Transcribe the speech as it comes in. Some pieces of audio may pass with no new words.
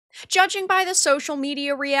Judging by the social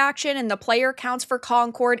media reaction and the player counts for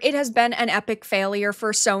Concord, it has been an epic failure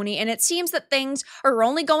for Sony, and it seems that things are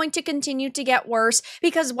only going to continue to get worse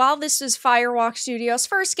because while this is Firewalk Studios'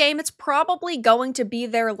 first game, it's probably going to be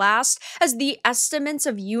their last, as the estimates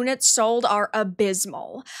of units sold are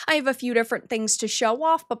abysmal. I have a few different things to show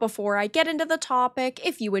off, but before I get into the topic,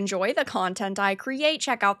 if you enjoy the content I create,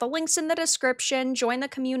 check out the links in the description, join the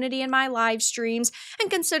community in my live streams, and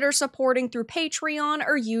consider supporting through Patreon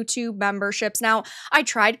or YouTube memberships. Now, I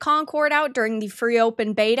tried Concord out during the free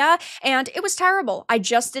open beta, and it was terrible. I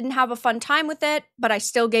just didn't have a fun time with it, but I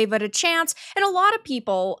still gave it a chance, and a lot of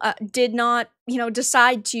people did not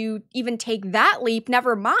decide to even take that leap,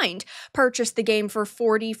 never mind purchase the game for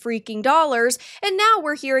 $40 freaking dollars, and now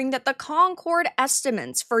we're hearing that the Concord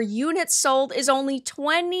estimates for units sold is only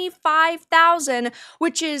 25,000,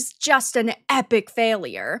 which is just an epic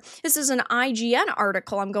failure. This is an IGN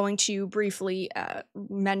article I'm going to briefly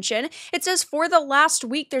mention. It says, for the last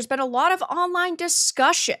week, there's been a lot of online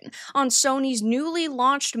discussion on Sony's newly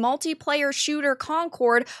launched multiplayer shooter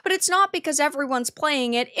Concord, but it's not because everyone's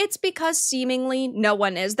playing it, it's because seemingly no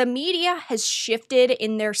one is. The media has shifted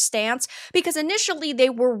in their stance because initially they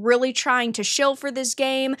were really trying to shill for this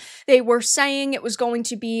game. They were saying it was going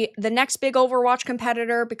to be the next big Overwatch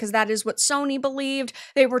competitor because that is what Sony believed.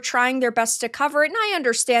 They were trying their best to cover it, and I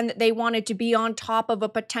understand that they wanted to be on top of a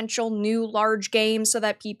potential new large game so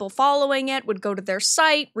that people following it would go to their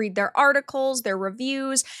site, read their articles, their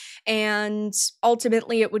reviews, and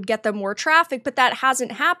ultimately it would get them more traffic, but that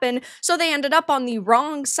hasn't happened, so they ended up on the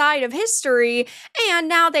wrong side of history, and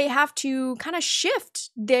now they have to kind of shift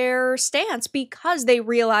their stance because they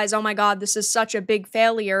realize, oh my god, this is such a big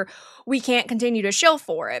failure, we can't continue to shill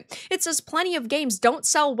for it. It says plenty of games don't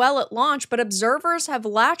sell well at launch, but observers have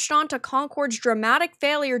latched onto Concord's dramatic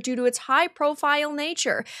failure due to its high-profile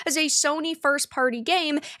nature as a Sony first-party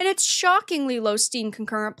game and its shockingly low Steam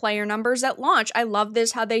concurrent player numbers at launch. I love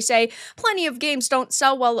this, how they say, plenty of games don't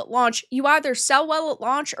sell well at launch. You either sell well at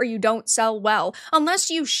launch or you don't sell well. Unless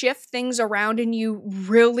you shift things around and you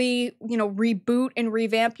really, reboot and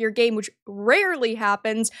revamp your game, which rarely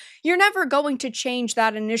happens, you're never going to change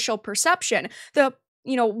that initial perception. The,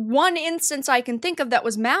 one instance I can think of that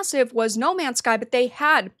was massive was No Man's Sky, but they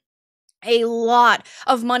had a lot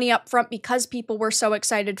of money up front because people were so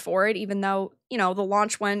excited for it, even though, the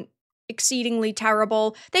launch went exceedingly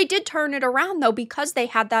terrible. They did turn it around though because they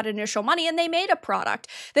had that initial money and they made a product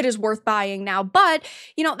that is worth buying now. But,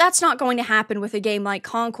 that's not going to happen with a game like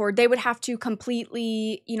Concord. They would have to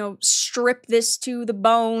completely, strip this to the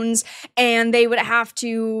bones and they would have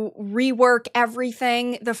to rework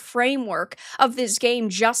everything. The framework of this game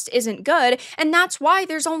just isn't good. And that's why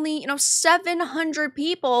there's only, 700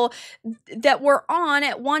 people that were on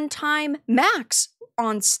at one time max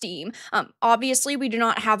on Steam. Obviously, we do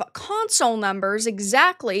not have console numbers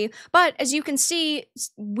exactly, but as you can see,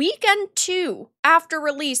 weekend 2 after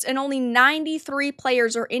release and only 93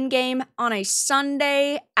 players are in-game on a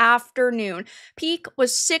Sunday afternoon. Peak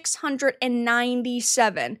was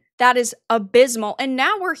 697. That is abysmal. And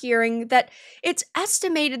now we're hearing that it's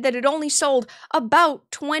estimated that it only sold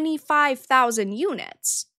about 25,000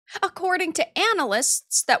 units. According to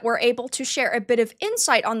analysts that were able to share a bit of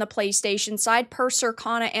insight on the PlayStation side, per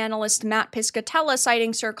Circana analyst Matt Piscatella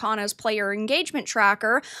citing Circana's player engagement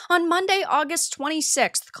tracker, on Monday, August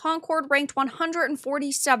 26th, Concord ranked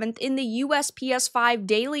 147th in the US PS5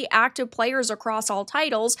 daily active players across all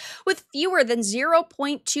titles, with fewer than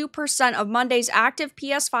 0.2% of Monday's active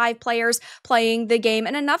PS5 players playing the game.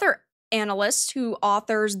 And another analyst who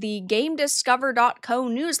authors the GameDiscover.co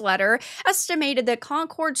newsletter estimated that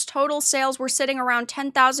Concord's total sales were sitting around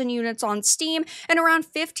 10,000 units on Steam and around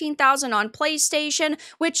 15,000 on PlayStation,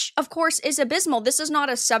 which of course is abysmal. This is not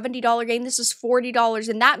a $70 game, this is $40,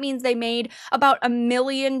 and that means they made about $1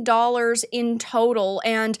 million in total.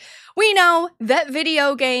 And we know that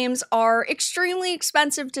video games are extremely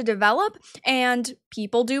expensive to develop, and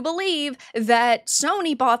people do believe that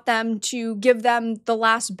Sony bought them to give them the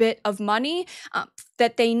last bit of money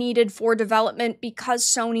that they needed for development because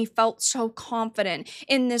Sony felt so confident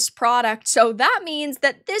in this product. So that means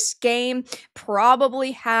that this game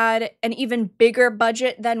probably had an even bigger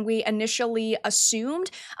budget than we initially assumed.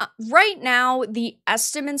 Right now, the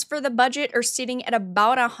estimates for the budget are sitting at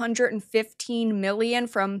about $115 million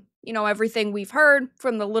from everything we've heard,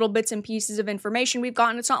 from the little bits and pieces of information we've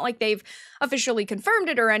gotten. It's not like they've officially confirmed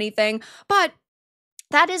it or anything, but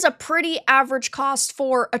that is a pretty average cost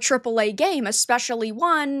for a AAA game, especially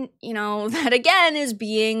one, that again is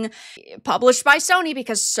being published by Sony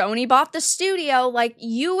because Sony bought the studio. Like,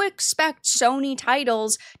 you expect Sony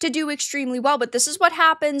titles to do extremely well, but this is what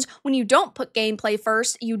happens when you don't put gameplay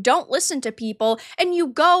first, you don't listen to people, and you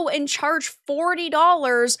go and charge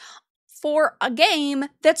 $40 for a game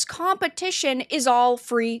that's competition is all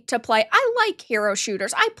free to play. I like hero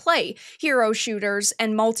shooters. I play hero shooters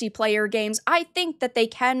and multiplayer games. I think that they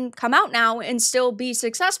can come out now and still be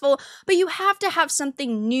successful, but you have to have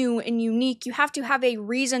something new and unique. You have to have a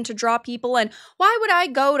reason to draw people in. Why would I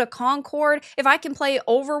go to Concord if I can play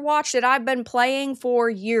Overwatch that I've been playing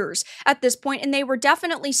for years at this point? And they were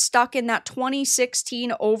definitely stuck in that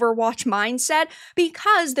 2016 Overwatch mindset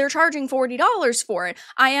because they're charging $40 for it.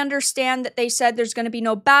 I understand that they said there's going to be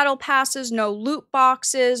no battle passes, no loot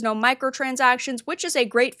boxes, no microtransactions, which is a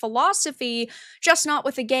great philosophy, just not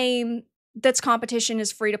with a game that's competition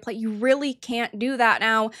is free to play. You really can't do that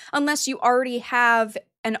now unless you already have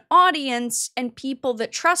an audience and people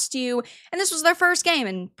that trust you, and this was their first game,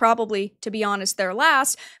 and probably, to be honest, their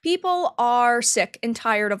last. People are sick and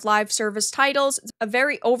tired of live service titles. It's a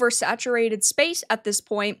very oversaturated space at this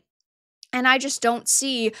point. And I just don't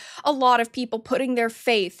see a lot of people putting their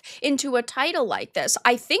faith into a title like this.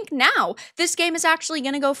 I think now this game is actually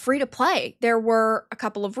going to go free to play. There were a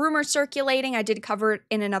couple of rumors circulating. I did cover it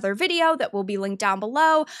in another video that will be linked down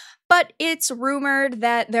below. But it's rumored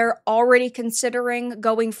that they're already considering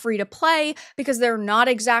going free to play because they're not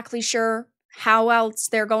exactly sure how else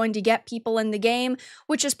they're going to get people in the game,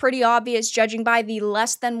 which is pretty obvious judging by the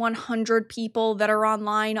less than 100 people that are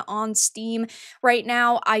online on Steam right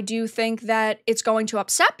now. I do think that it's going to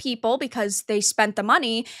upset people because they spent the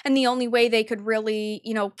money, and the only way they could really,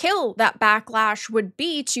 kill that backlash would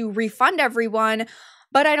be to refund everyone.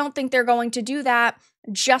 But I don't think they're going to do that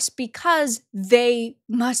just because they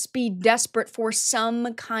must be desperate for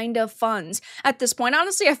some kind of funds at this point.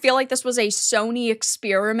 Honestly, I feel like this was a Sony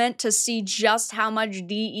experiment to see just how much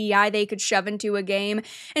DEI they could shove into a game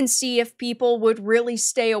and see if people would really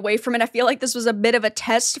stay away from it. I feel like this was a bit of a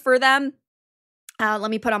test for them. Let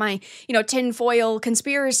me put on my, tinfoil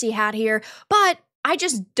conspiracy hat here, but I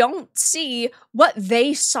just don't see what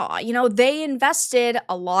they saw. They invested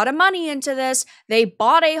a lot of money into this. They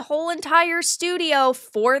bought a whole entire studio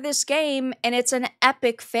for this game, and it's an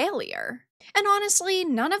epic failure. And honestly,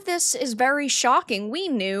 none of this is very shocking. We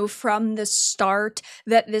knew from the start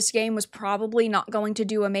that this game was probably not going to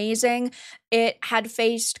do amazing. It had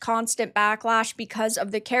faced constant backlash because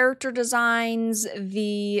of the character designs,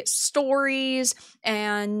 the stories,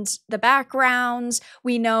 and the backgrounds.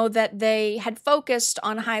 We know that they had focused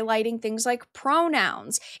on highlighting things like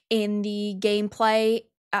pronouns in the gameplay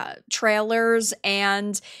trailers,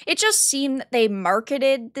 and it just seemed that they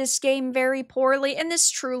marketed this game very poorly, and this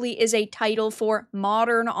truly is a title for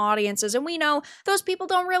modern audiences, and we know those people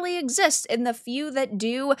don't really exist, and the few that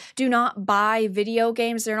do not buy video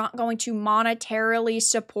games. They're not going to monetarily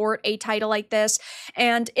support a title like this,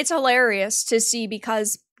 and it's hilarious to see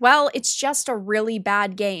because, well, it's just a really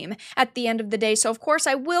bad game at the end of the day. So of course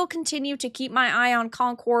I will continue to keep my eye on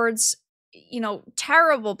Concord's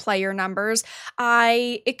terrible player numbers.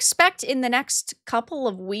 I expect in the next couple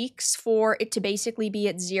of weeks for it to basically be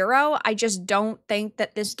at 0. I just don't think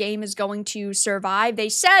that this game is going to survive. They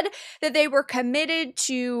said that they were committed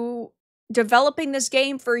to developing this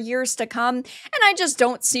game for years to come, and I just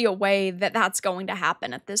don't see a way that that's going to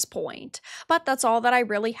happen at this point. But that's all that I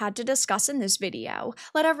really had to discuss in this video.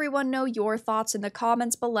 Let everyone know your thoughts in the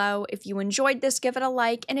comments below. If you enjoyed this, give it a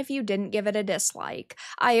like, and if you didn't, give it a dislike.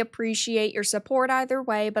 I appreciate your support either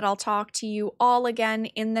way, but I'll talk to you all again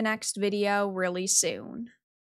in the next video really soon.